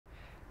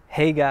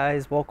Hey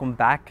guys, welcome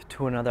back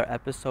to another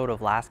episode of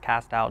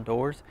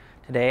LastCastOutdoors.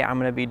 Today I'm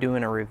going to be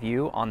doing a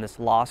review on this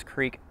Lost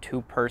Creek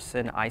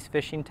two-person ice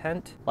fishing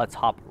tent. Let's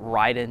hop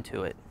right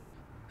into it.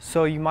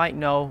 So you might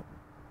know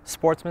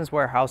Sportsman's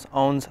Warehouse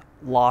owns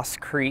Lost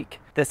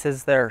Creek. This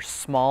is their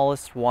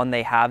smallest one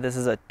they have. This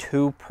is a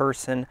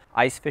two-person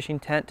ice fishing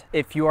tent.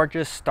 If you are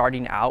just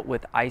starting out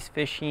with ice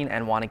fishing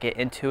and want to get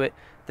into it,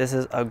 this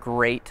is a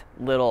great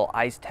little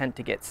ice tent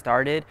to get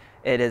started.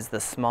 It is the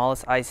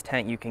smallest ice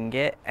tent you can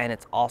get, and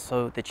it's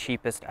also the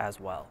cheapest as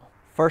well.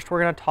 First,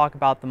 we're going to talk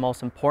about the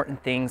most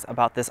important things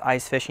about this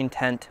ice fishing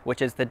tent,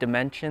 which is the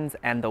dimensions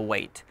and the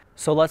weight.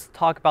 So let's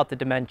talk about the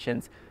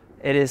dimensions.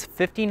 It is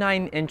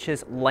 59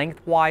 inches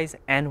lengthwise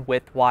and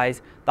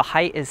widthwise. The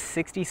height is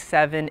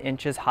 67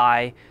 inches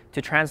high.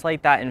 To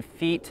translate that in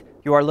feet,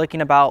 you are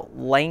looking about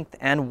length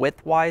and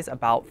widthwise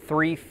about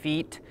 3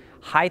 feet.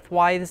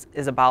 Height-wise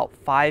is about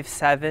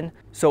 5'7".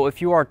 So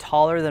if you are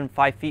taller than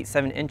 5 feet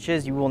 7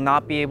 inches, you will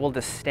not be able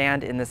to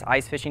stand in this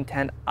ice fishing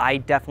tent. I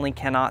definitely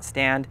cannot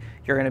stand.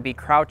 You're going to be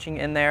crouching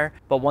in there,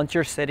 but once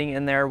you're sitting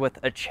in there with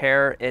a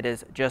chair, it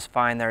is just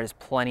fine. There is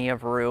plenty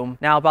of room.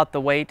 Now about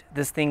the weight,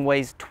 this thing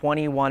weighs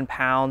 21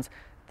 pounds.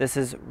 This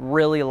is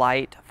really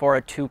light for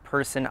a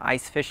two-person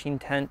ice fishing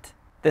tent.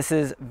 This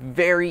is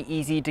very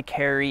easy to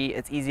carry.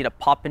 It's easy to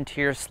pop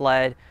into your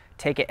sled,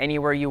 take it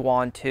anywhere you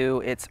want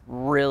to. It's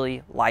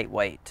really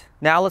lightweight.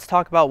 Now let's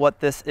talk about what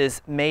this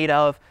is made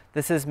of.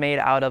 This is made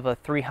out of a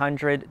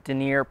 300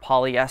 denier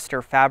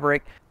polyester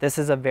fabric. This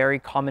is a very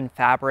common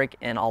fabric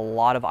in a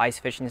lot of ice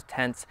fishing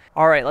tents.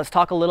 All right, let's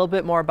talk a little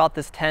bit more about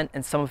this tent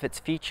and some of its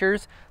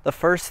features. The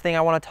first thing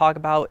I want to talk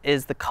about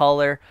is the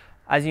color.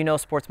 As you know,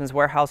 Sportsman's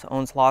Warehouse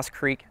owns Lost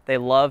Creek. They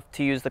love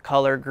to use the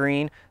color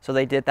green, so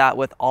they did that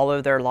with all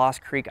of their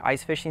Lost Creek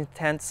ice fishing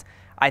tents.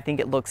 I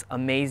think it looks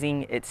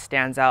amazing. It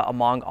stands out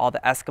among all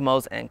the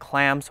Eskimos and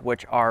clams,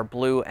 which are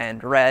blue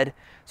and red.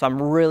 So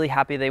I'm really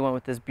happy they went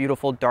with this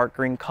beautiful dark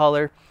green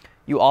color.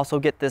 You also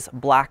get this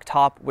black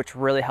top, which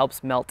really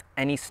helps melt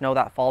any snow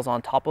that falls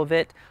on top of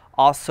it.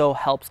 Also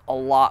helps a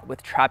lot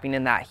with trapping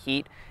in that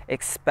heat,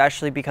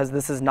 especially because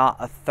this is not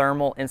a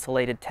thermal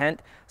insulated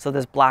tent. So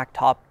this black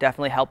top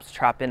definitely helps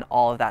trap in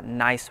all of that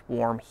nice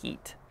warm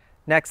heat.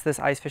 Next, this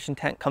ice fishing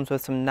tent comes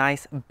with some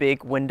nice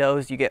big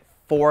windows. You get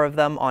 4 of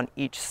them on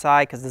each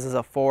side because this is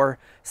a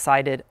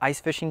 4-sided ice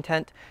fishing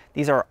tent.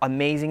 These are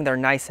amazing. They're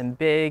nice and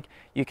big.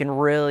 You can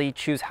really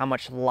choose how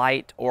much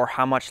light or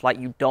how much light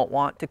you don't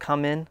want to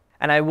come in.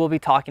 And I will be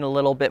talking a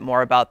little bit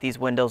more about these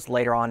windows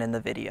later on in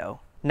the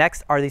video.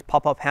 Next are these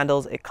pop-up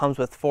handles. It comes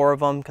with 4 of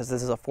them because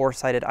this is a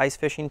 4-sided ice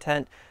fishing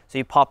tent. So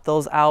you pop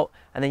those out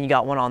and then you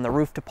got one on the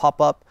roof to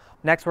pop up.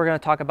 Next, we're going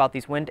to talk about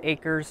these wind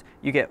anchors.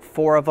 You get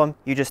 4 of them.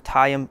 You just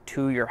tie them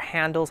to your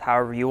handles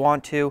however you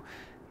want to.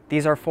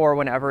 These are for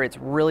whenever it's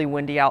really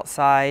windy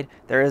outside.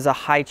 There is a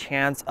high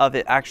chance of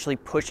it actually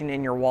pushing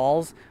in your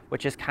walls,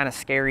 which is kind of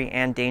scary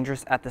and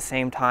dangerous at the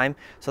same time.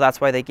 So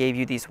that's why they gave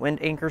you these wind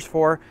anchors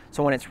for.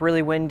 So when it's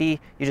really windy,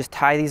 you just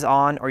tie these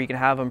on, or you can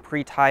have them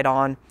pre-tied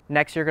on.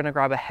 Next, you're gonna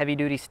grab a heavy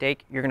duty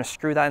stake. You're gonna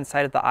screw that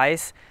inside of the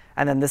ice.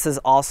 And then this is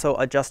also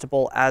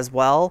adjustable as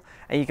well.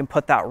 And you can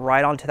put that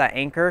right onto that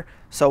anchor.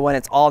 So when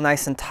it's all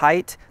nice and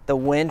tight, the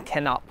wind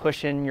cannot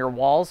push in your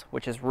walls,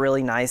 which is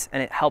really nice.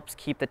 And it helps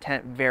keep the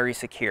tent very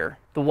secure.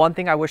 The one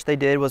thing I wish they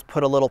did was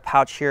put a little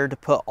pouch here to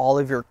put all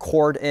of your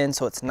cord in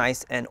so it's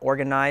nice and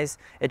organized.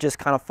 It just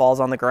kind of falls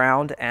on the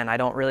ground and I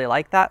don't really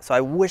like that. So I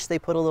wish they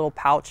put a little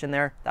pouch in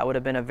there. That would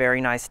have been a very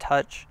nice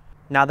touch.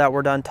 Now that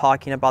we're done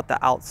talking about the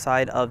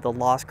outside of the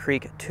Lost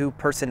Creek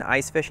two-person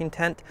ice fishing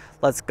tent,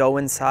 let's go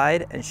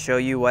inside and show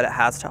you what it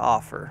has to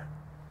offer.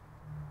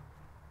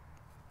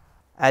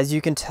 As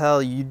you can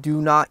tell, you do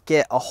not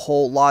get a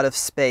whole lot of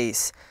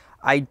space.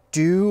 I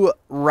do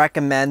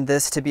recommend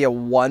this to be a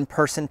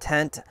one-person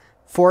tent.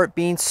 For it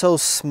being so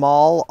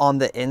small on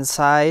the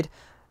inside,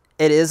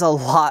 it is a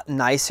lot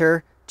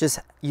nicer just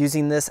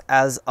using this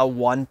as a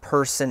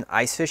one-person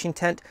ice fishing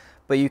tent.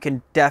 But you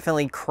can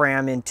definitely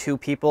cram in 2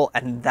 people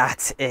and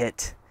that's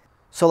it.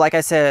 So like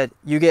I said,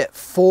 you get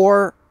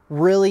 4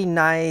 really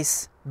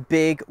nice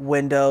big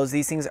windows.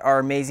 These things are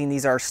amazing.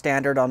 These are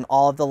standard on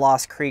all of the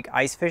Lost Creek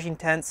ice fishing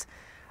tents.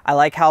 I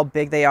like how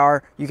big they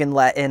are. You can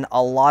let in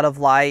a lot of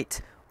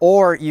light,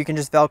 or you can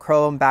just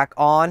Velcro them back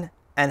on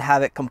and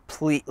have it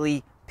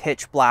completely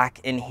pitch black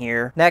in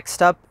here.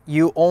 Next up,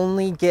 you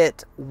only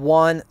get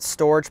 1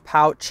 storage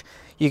pouch.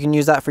 You can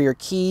use that for your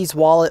keys,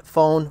 wallet,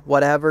 phone,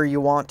 whatever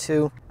you want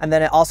to. And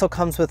then it also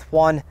comes with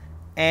 1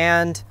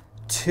 and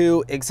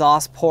 2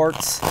 exhaust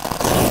ports.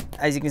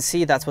 As you can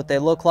see, that's what they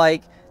look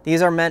like.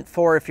 These are meant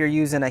for if you're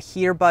using a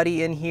heater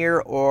buddy in here,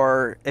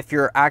 or if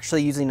you're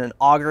actually using an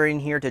auger in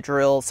here to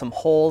drill some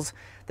holes.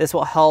 This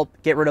will help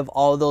get rid of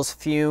all of those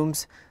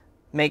fumes.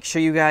 Make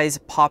sure you guys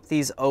pop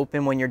these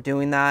open when you're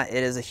doing that.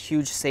 It is a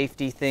huge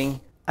safety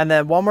thing. And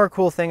then one more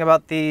cool thing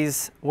about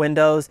these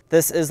windows,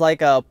 this is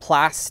like a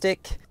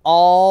plastic,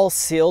 all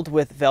sealed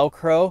with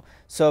Velcro.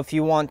 So if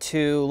you want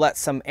to let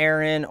some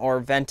air in or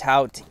vent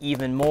out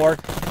even more,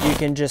 you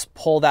can just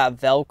pull that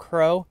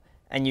Velcro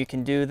And you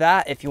can do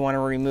that if you want to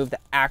remove the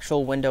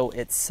actual window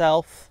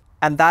itself.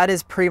 And that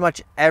is pretty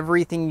much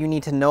everything you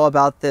need to know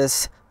about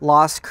this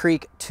Lost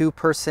Creek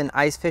 2-person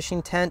ice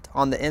fishing tent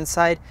on the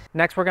inside.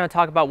 Next, we're going to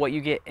talk about what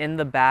you get in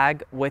the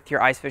bag with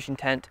your ice fishing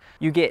tent.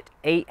 You get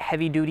 8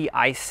 heavy-duty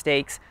ice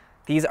stakes.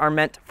 These are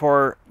meant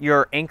for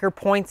your anchor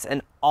points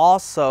and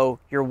also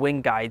your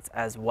wind guides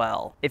as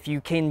well. If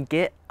you can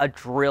get a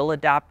drill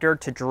adapter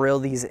to drill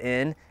these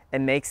in, it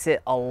makes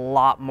it a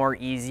lot more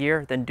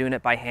easier than doing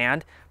it by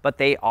hand, but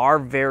they are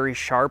very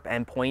sharp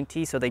and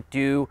pointy, so they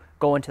do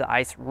go into the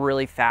ice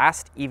really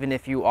fast, even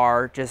if you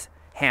are just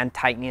hand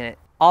tightening it.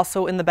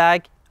 Also in the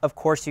bag, of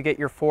course, you get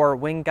your 4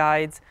 wind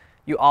guides.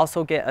 You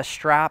also get a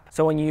strap,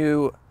 so when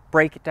you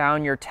break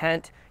down your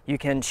tent, you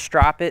can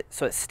strap it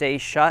so it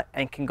stays shut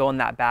and can go in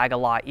that bag a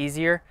lot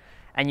easier.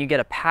 And you get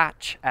a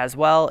patch as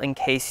well in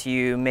case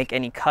you make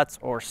any cuts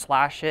or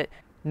slash it.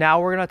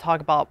 Now we're gonna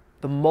talk about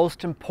the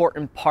most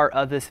important part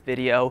of this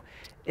video.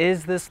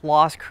 Is this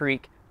Lost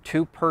Creek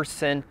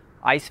 2-person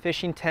ice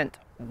fishing tent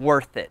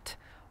worth it?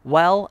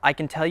 Well, I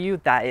can tell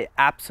you that it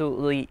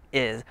absolutely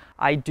is.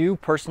 I do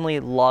personally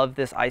love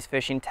this ice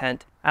fishing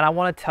tent, and I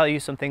want to tell you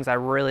some things I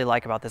really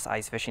like about this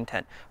ice fishing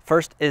tent.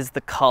 First is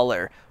the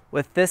color.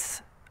 With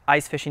this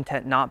ice fishing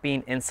tent not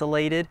being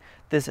insulated,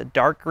 this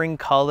dark green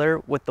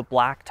color with the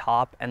black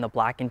top and the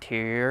black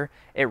interior,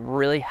 it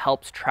really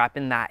helps trap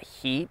in that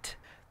heat.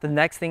 The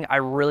next thing I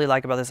really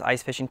like about this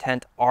ice fishing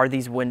tent are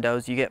these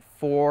windows. You get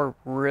 4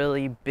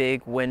 really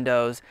big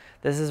windows.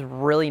 This is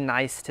really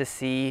nice to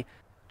see,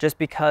 just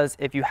because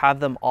if you have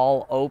them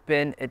all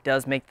open, it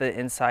does make the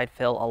inside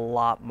feel a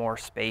lot more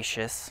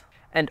spacious.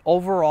 And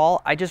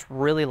overall, I just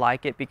really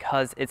like it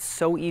because it's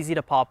so easy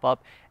to pop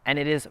up and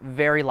it is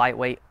very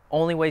lightweight.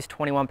 Only weighs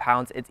 21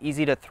 pounds. It's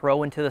easy to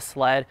throw into the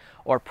sled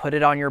or put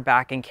it on your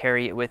back and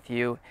carry it with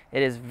you.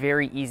 It is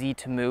very easy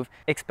to move,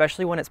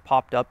 especially when it's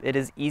popped up. It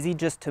is easy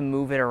just to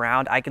move it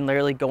around. I can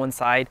literally go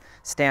inside,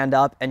 stand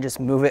up, and just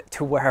move it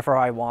to wherever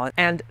I want.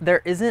 And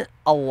there isn't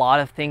a lot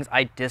of things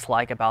I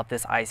dislike about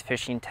this ice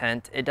fishing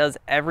tent. It does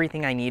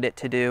everything I need it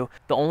to do.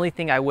 The only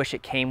thing I wish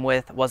it came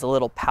with was a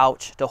little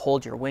pouch to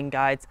hold your wind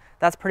guides.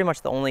 That's pretty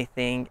much the only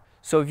thing.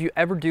 So if you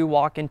ever do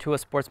walk into a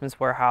Sportsman's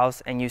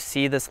Warehouse and you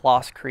see this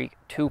Lost Creek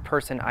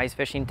 2-person ice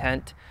fishing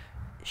tent,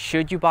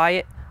 should you buy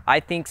it?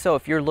 I think so.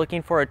 If you're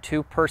looking for a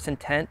 2-person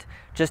tent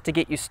just to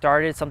get you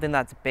started, something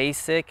that's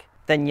basic,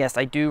 then yes,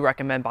 I do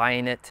recommend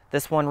buying it.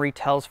 This one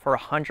retails for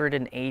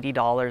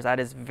 $180. That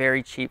is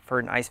very cheap for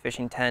an ice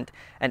fishing tent,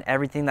 and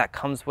everything that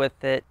comes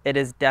with it, it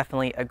is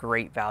definitely a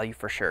great value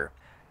for sure.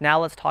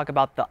 Now let's talk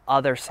about the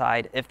other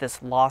side, if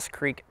this Lost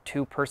Creek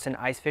 2-person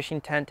ice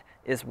fishing tent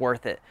is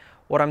worth it.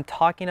 What I'm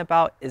talking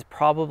about is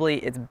probably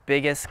its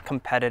biggest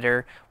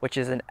competitor, which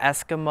is an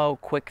Eskimo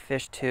Quick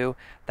Fish 2.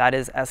 That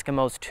is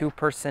Eskimo's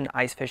 2-person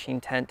ice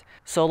fishing tent.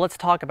 So let's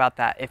talk about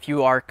that if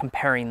you are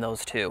comparing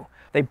those two.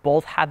 They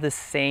both have the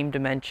same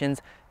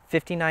dimensions,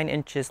 59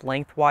 inches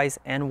lengthwise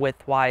and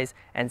widthwise,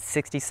 and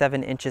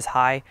 67 inches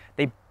high.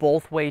 They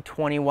both weigh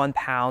 21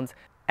 pounds,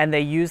 and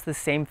they use the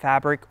same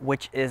fabric,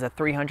 which is a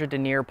 300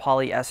 denier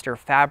polyester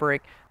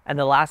fabric. And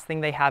the last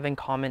thing they have in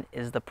common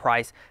is the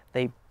price.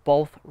 They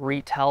both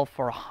retail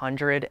for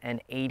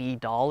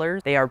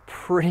 $180. They are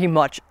pretty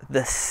much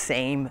the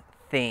same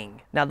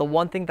thing. Now, the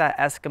one thing that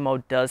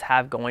Eskimo does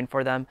have going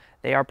for them,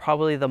 they are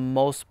probably the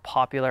most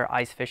popular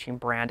ice fishing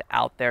brand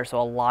out there,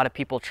 so a lot of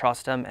people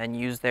trust them and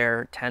use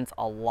their tents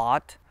a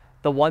lot.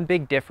 The one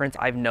big difference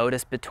I've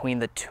noticed between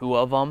the two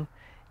of them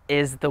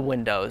is the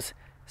windows.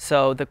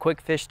 So the Quick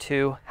Fish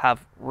 2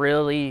 have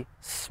really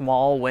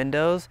small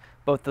windows,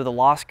 but through the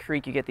Lost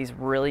Creek you get these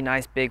really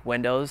nice big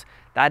windows.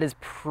 That is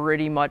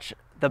pretty much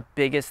the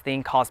biggest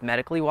thing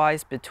cosmetically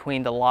wise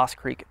between the Lost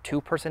Creek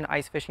 2-person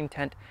ice fishing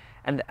tent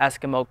and the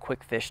Eskimo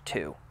Quick Fish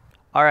 2.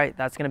 All right,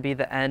 that's gonna be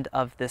the end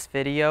of this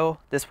video.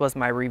 This was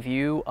my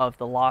review of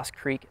the Lost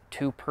Creek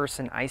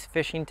 2-person ice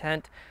fishing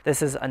tent.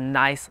 This is a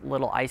nice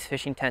little ice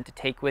fishing tent to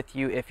take with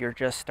you if you're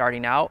just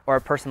starting out, or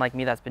a person like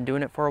me that's been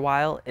doing it for a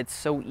while. It's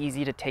so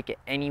easy to take it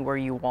anywhere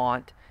you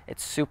want.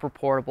 It's super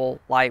portable,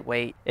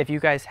 lightweight. If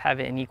you guys have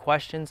any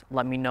questions,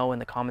 let me know in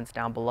the comments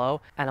down below,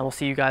 and I will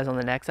see you guys on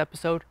the next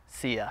episode.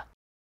 See ya.